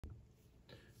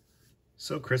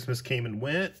So Christmas came and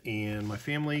went, and my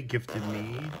family gifted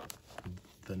me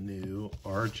the new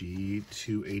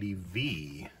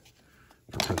RG280V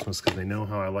for Christmas because they know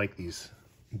how I like these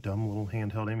dumb little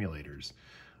handheld emulators.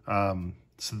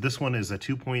 So this one is a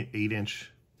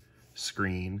 2.8-inch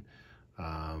screen.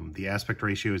 The aspect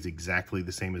ratio is exactly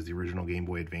the same as the original Game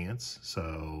Boy Advance,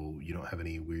 so you don't have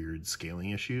any weird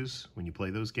scaling issues when you play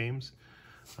those games.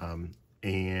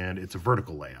 And it's a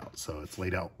vertical layout, so it's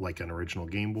laid out like an original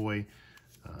Game Boy.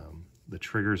 The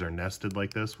triggers are nested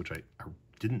like this, which I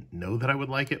didn't know that I would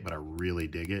like it, but I really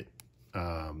dig it.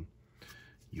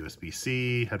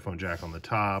 USB-C, headphone jack on the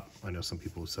top. I know some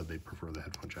people have said they prefer the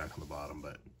headphone jack on the bottom,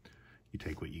 but you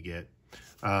take what you get.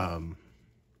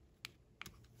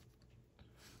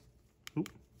 Oop,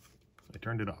 I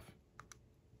turned it off.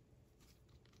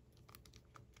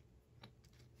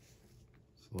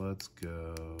 So let's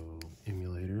go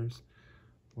emulators.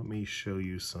 Let me show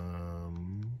you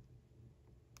some.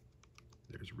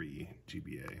 There's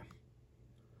GBA.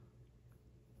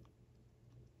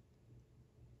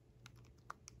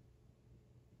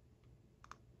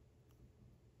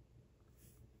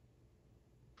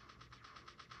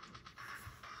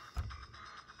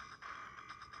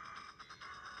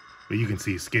 But you can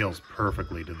see it scales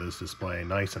perfectly to this display,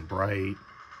 nice and bright.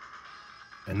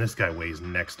 And this guy weighs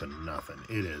next to nothing.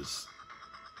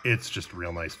 It's just a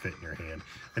real nice fit in your hand.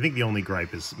 I think the only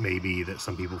gripe is maybe that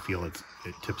some people feel it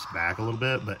tips back a little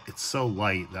bit, but it's so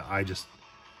light that I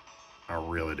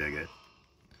really dig it.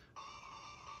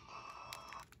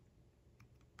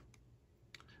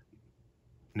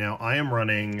 Now I am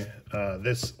running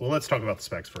this, well, let's talk about the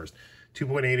specs first.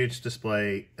 2.8-inch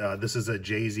display. This is a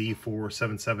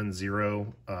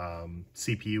JZ4770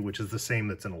 CPU, which is the same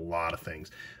that's in a lot of things.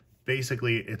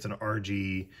 Basically, it's an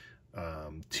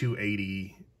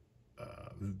RG280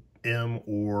 M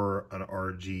or an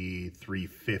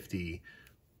RG350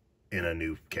 in a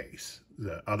new case.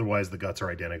 Otherwise, the guts are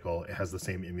identical. It has the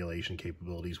same emulation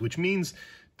capabilities, which means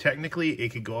technically it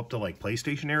could go up to like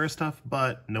PlayStation era stuff,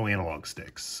 but no analog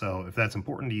sticks. So if that's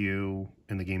important to you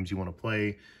in the games you want to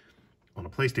play on a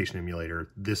PlayStation emulator,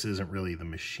 this isn't really the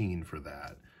machine for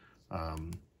that.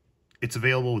 It's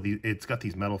available with it's got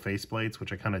these metal faceplates,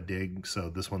 which I kind of dig.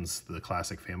 So this one's the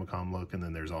classic Famicom look, and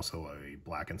then there's also a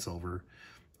black and silver.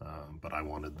 But I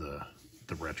wanted the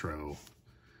retro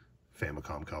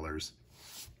Famicom colors.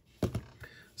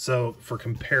 So for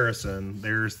comparison,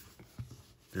 there's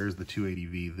the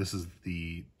 280V. This is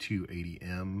the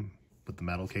 280M with the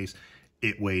metal case.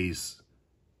 It weighs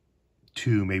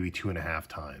maybe 2.5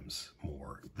 times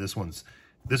more. This one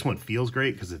feels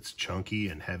great because it's chunky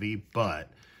and heavy, but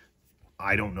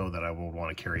I don't know that I would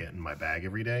want to carry it in my bag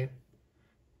every day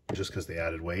just because they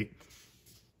added weight.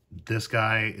 This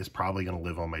guy is probably going to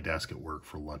live on my desk at work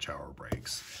for lunch hour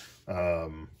breaks.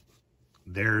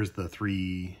 There's the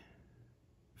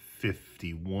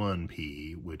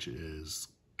 351P, which is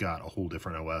got a whole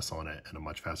different OS on it and a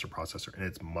much faster processor, and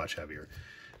it's much heavier.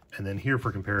 And then here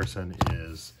for comparison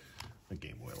is a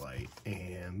Game Boy Light,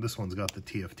 and this one's got the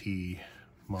TFT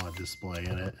mod display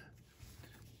in it.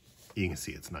 You can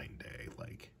see it's night and day.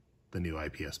 Like, the new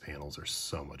IPS panels are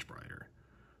so much brighter.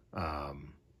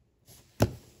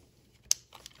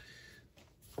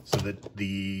 So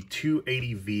the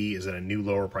 280V is at a new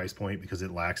lower price point because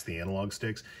it lacks the analog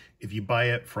sticks. If you buy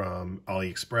it from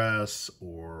AliExpress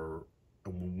or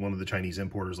one of the Chinese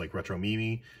importers like Retro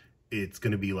Mimi, it's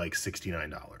going to be like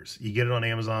 $69. You get it on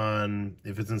Amazon,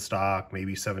 if it's in stock,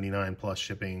 maybe $79 plus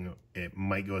shipping. It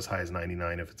might go as high as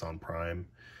 $99 if it's on Prime.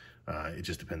 It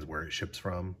just depends where it ships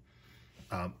from.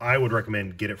 I would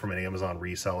recommend get it from an Amazon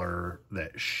reseller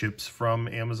that ships from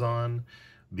Amazon,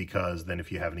 because then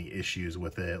if you have any issues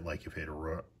with it, like if it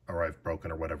arrived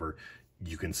broken or whatever,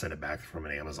 you can send it back from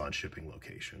an Amazon shipping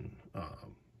location.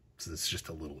 So it's just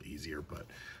a little easier. But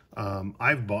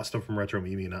I've bought stuff from Retro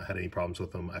Mimi and not had any problems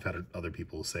with them. I've had other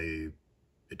people say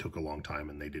it took a long time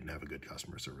and they didn't have a good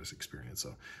customer service experience,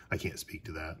 so I can't speak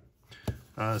to that.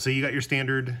 So you got your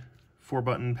standard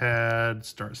 4-button pad,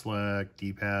 start select,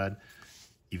 D-pad.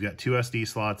 You've got 2 SD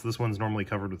slots. This one's normally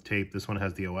covered with tape. This one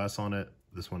has the OS on it.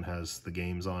 This one has the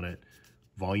games on it.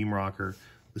 Volume rocker.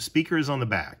 The speaker is on the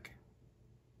back.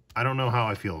 I don't know how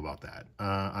I feel about that.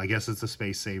 I guess it's a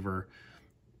space saver.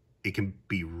 It can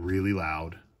be really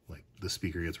loud. Like, the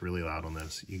speaker gets really loud on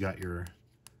this. You got your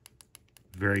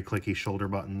very clicky shoulder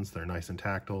buttons. They're nice and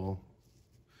tactile.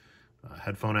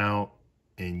 Headphone out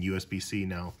and USB-C.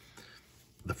 Now,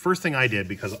 the first thing I did,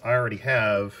 because I already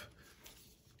have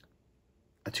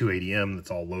a 280M that's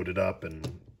all loaded up and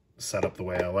set up the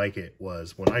way I like it,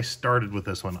 was when I started with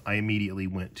this one, I immediately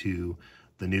went to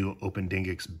the new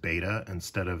OpenDingux Beta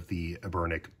instead of the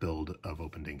Anbernic build of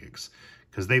OpenDingux,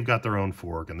 because they've got their own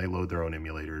fork and they load their own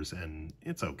emulators, and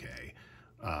it's okay.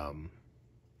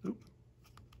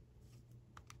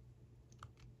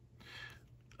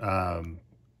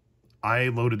 I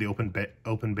loaded the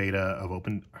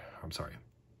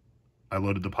I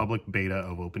loaded the public beta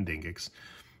of OpenDingux,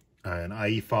 and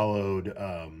I followed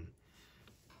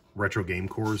Retro Game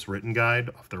Core's written guide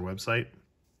off their website.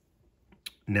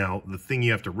 Now, the thing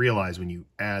you have to realize when you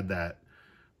add that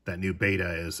new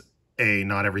beta is, A,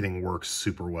 not everything works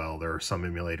super well. There are some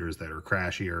emulators that are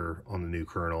crashier on the new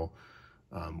kernel.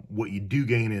 What you do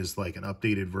gain is like an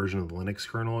updated version of the Linux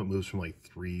kernel. It moves from like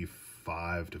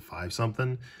 3.5 to 5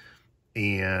 something.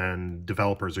 And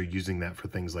developers are using that for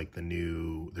things like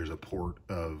there's a port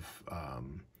of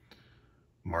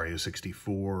Mario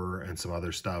 64 and some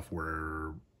other stuff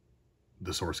where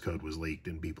the source code was leaked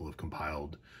and people have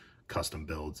compiled custom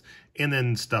builds. And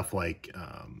then stuff like,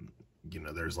 you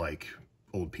know, there's like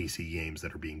old PC games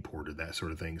that are being ported, that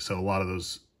sort of thing. So a lot of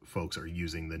those folks are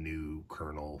using the new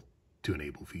kernel to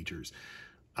enable features.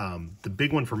 The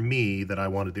big one for me that I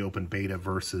wanted the open beta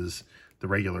versus the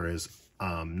regular is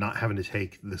not having to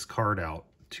take this card out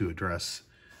to address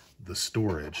the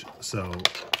storage. So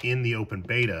in the open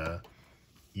beta,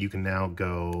 you can now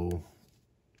go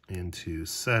into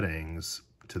settings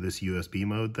to this USB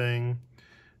mode thing,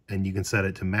 and you can set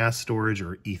it to mass storage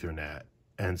or Ethernet.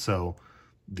 And so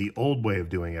the old way of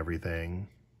doing everything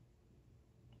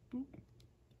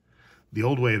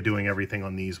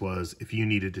on these was if you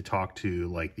needed to talk to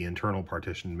like the internal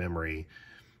partition memory,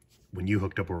 when you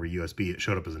hooked up over USB, it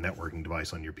showed up as a networking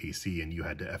device on your PC, and you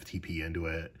had to FTP into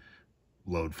it,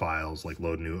 load files, like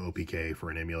load new OPK for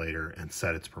an emulator, and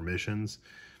set its permissions.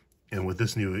 And with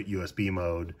this new USB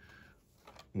mode,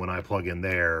 when I plug in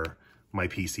there, my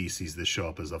PC sees this show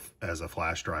up as a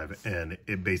flash drive, and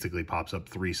it basically pops up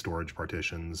 3 storage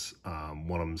partitions.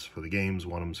 One of them's for the games,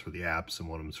 one of them's for the apps, and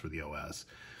one of them's for the OS.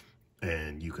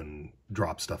 And you can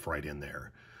drop stuff right in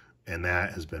there. And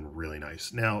that has been really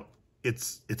nice. Now,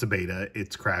 it's a beta.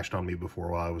 It's crashed on me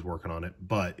before while I was working on it,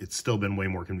 but it's still been way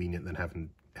more convenient than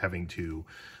having to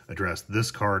address this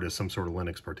card as some sort of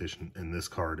Linux partition and this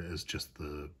card as just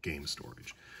the game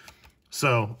storage.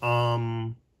 So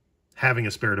having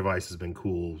a spare device has been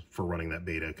cool for running that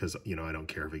beta, because, you know, I don't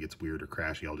care if it gets weird or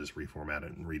crashy. I'll just reformat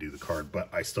it and redo the card, but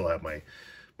I still have my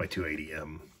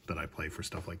 280M that I play for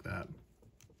stuff like that.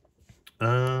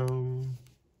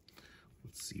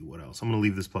 Let's see what else. I'm going to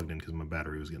leave this plugged in because my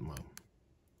battery was getting low.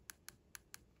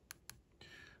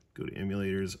 Go to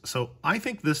emulators. So I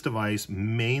think this device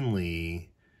mainly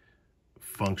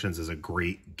functions as a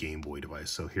great Game Boy device.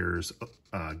 So here's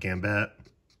Gambit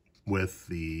with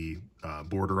the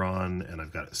border on, and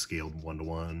I've got it scaled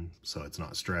 1:1, so it's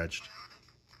not stretched.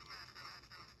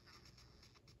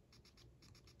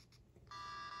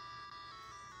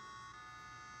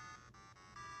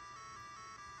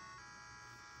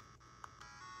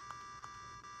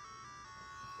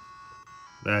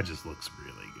 That just looks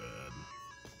really good.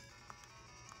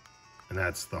 And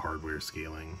that's the hardware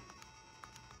scaling.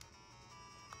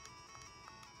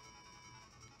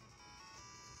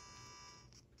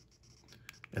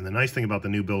 And the nice thing about the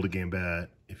new build of Gambit,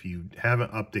 if you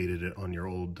haven't updated it on your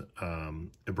old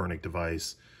Anbernic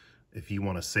device, if you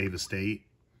want to save a state,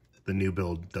 the new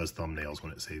build does thumbnails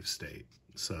when it saves state.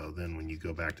 So then when you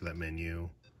go back to that menu,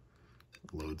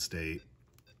 load state,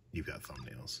 you've got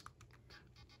thumbnails.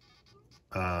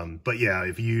 But yeah,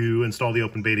 if you install the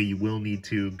open beta, you will need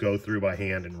to go through by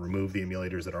hand and remove the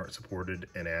emulators that aren't supported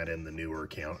and add in the newer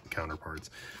counterparts.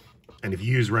 And if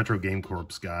you use Retro Game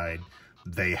Corp's guide,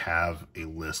 they have a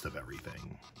list of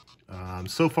everything.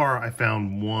 So far, I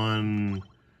found one,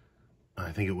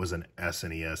 I think it was an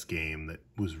SNES game that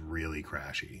was really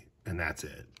crashy, and that's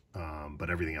it. But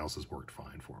everything else has worked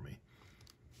fine for me.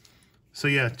 So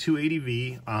yeah,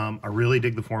 280V, I really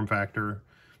dig the form factor.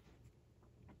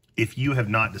 If you have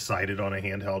not decided on a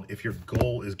handheld, if your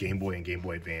goal is Game Boy and Game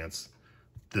Boy Advance,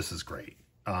 this is great.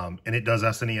 And it does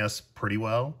SNES pretty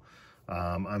well.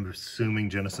 I'm assuming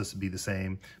Genesis would be the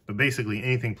same, but basically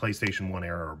anything PlayStation 1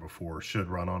 era or before should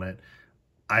run on it.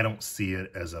 I don't see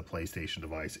it as a PlayStation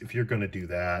device. If you're going to do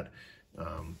that,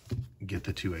 get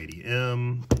the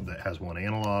 280M that has one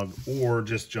analog, or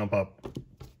just jump up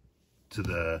to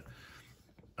the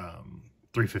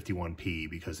 351P,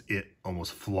 because it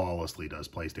almost flawlessly does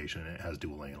PlayStation and it has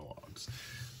dual analogs.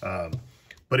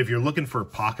 But if you're looking for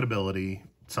pocketability,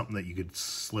 something that you could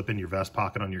slip in your vest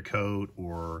pocket on your coat,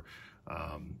 or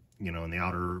you know, in the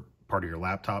outer part of your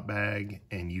laptop bag,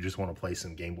 and you just want to play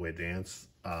some Game Boy Advance,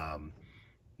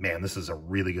 man, this is a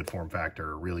really good form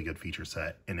factor, a really good feature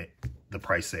set, and the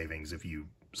price savings, if you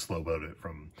slow boat it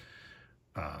from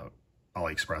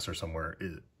AliExpress or somewhere,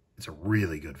 it's a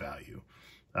really good value.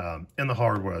 And the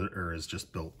hardware is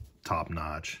just built top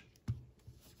notch.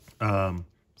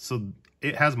 So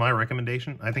it has my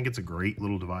recommendation. I think it's a great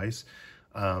little device.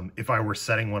 If I were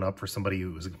setting one up for somebody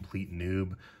who was a complete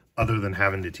noob, other than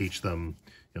having to teach them,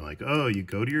 you know, like, oh, you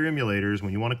go to your emulators,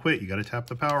 when you want to quit, you got to tap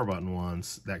the power button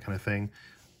once, that kind of thing.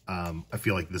 I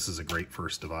feel like this is a great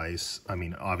first device. I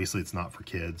mean, obviously it's not for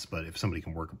kids, but if somebody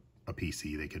can work a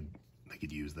PC, they could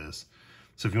use this.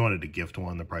 So if you wanted to gift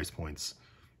one, the price point's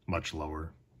much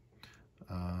lower.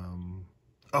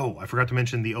 Oh, I forgot to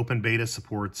mention the Open Beta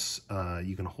supports,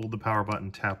 you can hold the power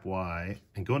button, tap Y,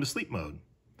 and go into sleep mode.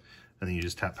 And then you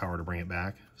just tap power to bring it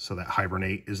back. So that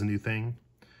hibernate is a new thing.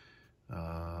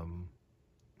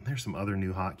 There's some other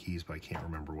new hotkeys, but I can't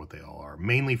remember what they all are.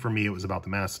 Mainly for me, it was about the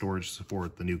mass storage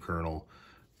support, the new kernel,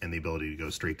 and the ability to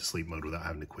go straight to sleep mode without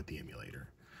having to quit the emulator.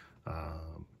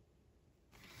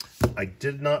 I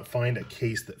did not find a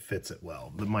case that fits it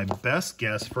well. But my best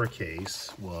guess for a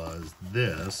case was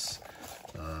this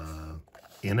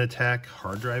Inatech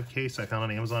hard drive case I found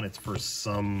on Amazon. It's for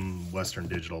some Western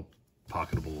Digital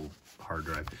pocketable hard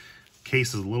drive.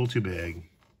 Case is a little too big,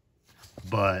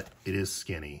 but it is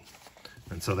skinny.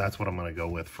 And so that's what I'm going to go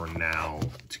with for now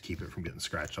to keep it from getting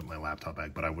scratched up my laptop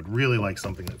bag. But I would really like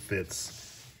something that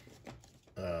fits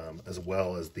as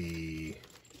well as this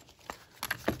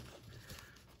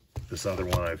other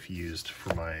one I've used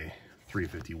for my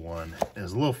 351.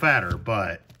 It's a little fatter,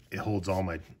 but it holds all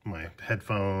my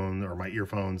headphone or my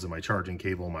earphones and my charging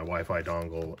cable, my Wi-Fi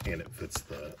dongle, and it fits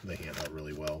the handheld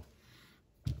really well.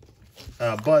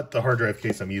 But the hard drive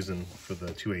case I'm using for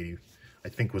the 280, I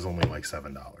think was only like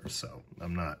 $7, so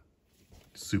I'm not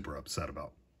super upset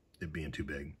about it being too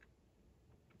big.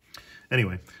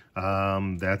 Anyway,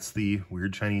 that's the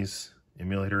Weird Chinese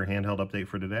Emulator handheld update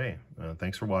for today.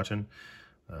 Thanks for watching.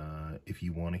 If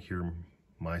you want to hear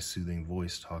my soothing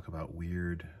voice talk about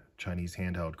weird Chinese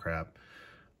handheld crap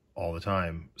all the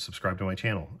time, subscribe to my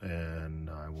channel, and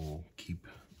I will keep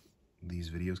these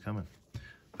videos coming.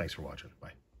 Thanks for watching.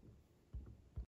 Bye.